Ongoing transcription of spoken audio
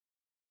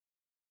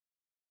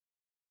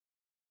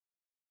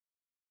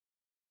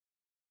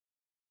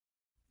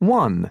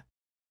1.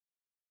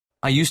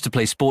 I used to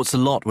play sports a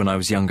lot when I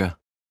was younger,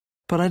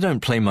 but I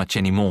don't play much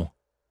anymore.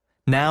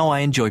 Now I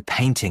enjoy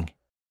painting.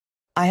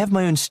 I have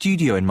my own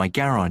studio in my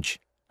garage,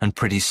 and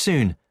pretty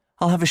soon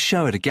I'll have a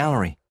show at a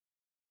gallery.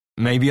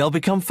 Maybe I'll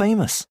become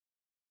famous.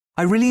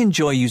 I really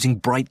enjoy using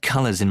bright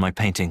colors in my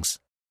paintings.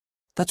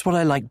 That's what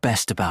I like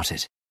best about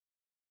it.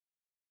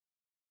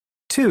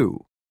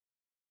 2.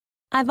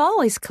 I've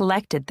always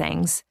collected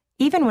things,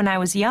 even when I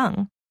was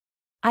young.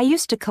 I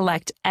used to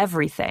collect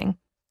everything.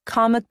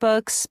 Comic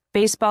books,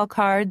 baseball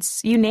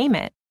cards, you name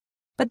it.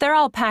 But they're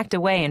all packed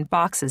away in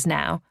boxes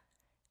now.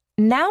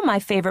 Now my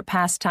favorite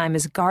pastime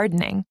is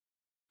gardening.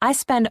 I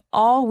spend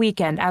all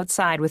weekend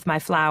outside with my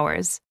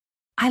flowers.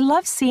 I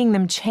love seeing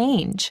them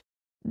change.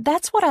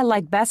 That's what I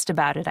like best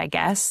about it, I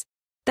guess.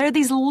 They're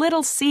these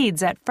little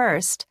seeds at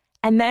first,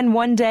 and then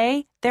one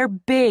day, they're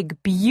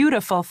big,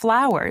 beautiful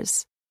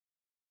flowers.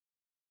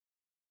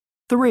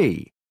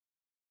 3.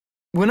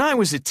 When I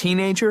was a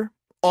teenager,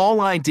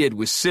 all I did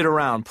was sit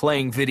around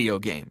playing video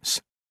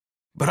games.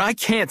 But I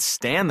can't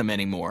stand them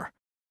anymore.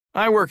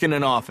 I work in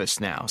an office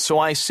now, so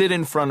I sit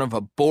in front of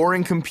a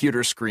boring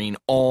computer screen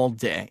all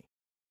day.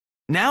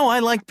 Now I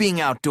like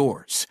being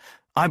outdoors.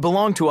 I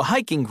belong to a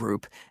hiking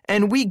group,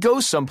 and we go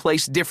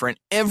someplace different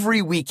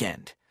every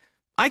weekend.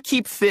 I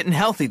keep fit and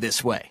healthy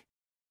this way.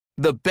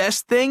 The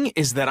best thing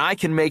is that I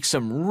can make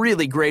some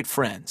really great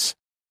friends.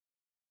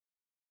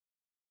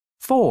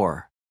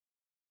 4.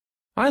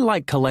 I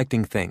like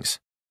collecting things.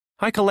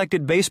 I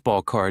collected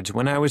baseball cards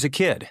when I was a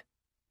kid,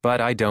 but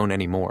I don't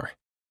anymore.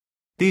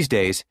 These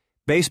days,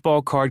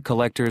 baseball card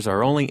collectors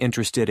are only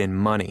interested in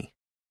money.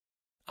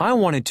 I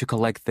wanted to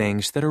collect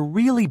things that are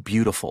really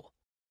beautiful,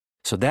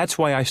 so that's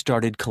why I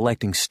started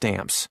collecting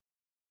stamps.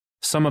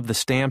 Some of the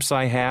stamps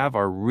I have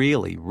are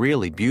really,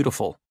 really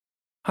beautiful.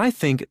 I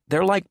think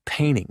they're like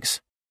paintings.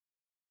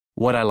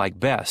 What I like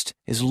best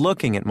is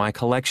looking at my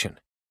collection.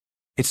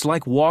 It's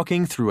like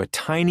walking through a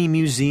tiny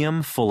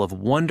museum full of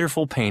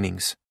wonderful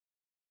paintings.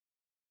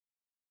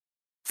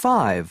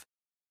 5.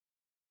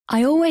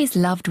 I always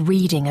loved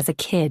reading as a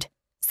kid,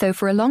 so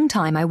for a long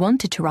time I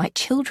wanted to write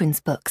children's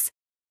books.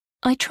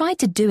 I tried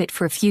to do it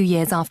for a few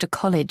years after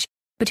college,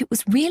 but it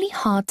was really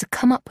hard to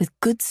come up with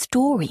good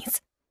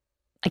stories.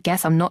 I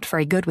guess I'm not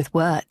very good with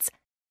words.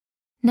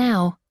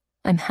 Now,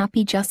 I'm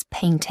happy just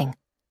painting.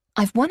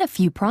 I've won a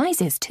few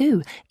prizes,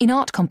 too, in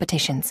art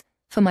competitions,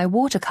 for my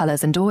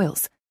watercolors and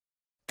oils.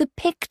 The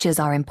pictures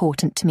are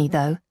important to me,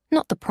 though,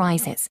 not the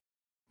prizes.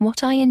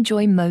 What I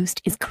enjoy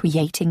most is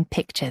creating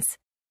pictures.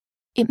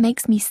 It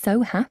makes me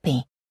so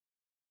happy.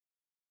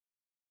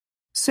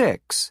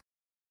 6.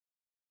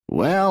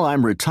 Well,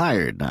 I'm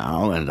retired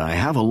now, and I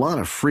have a lot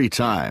of free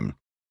time.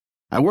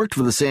 I worked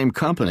for the same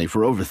company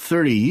for over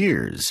 30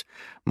 years,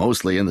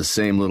 mostly in the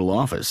same little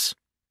office.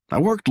 I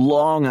worked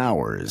long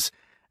hours,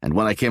 and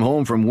when I came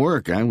home from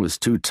work, I was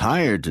too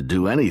tired to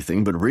do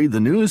anything but read the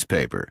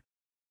newspaper.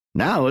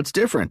 Now it's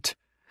different.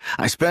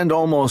 I spend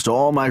almost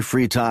all my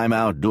free time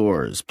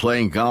outdoors,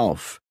 playing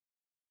golf.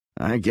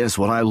 I guess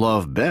what I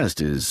love best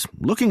is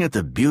looking at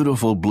the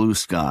beautiful blue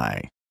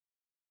sky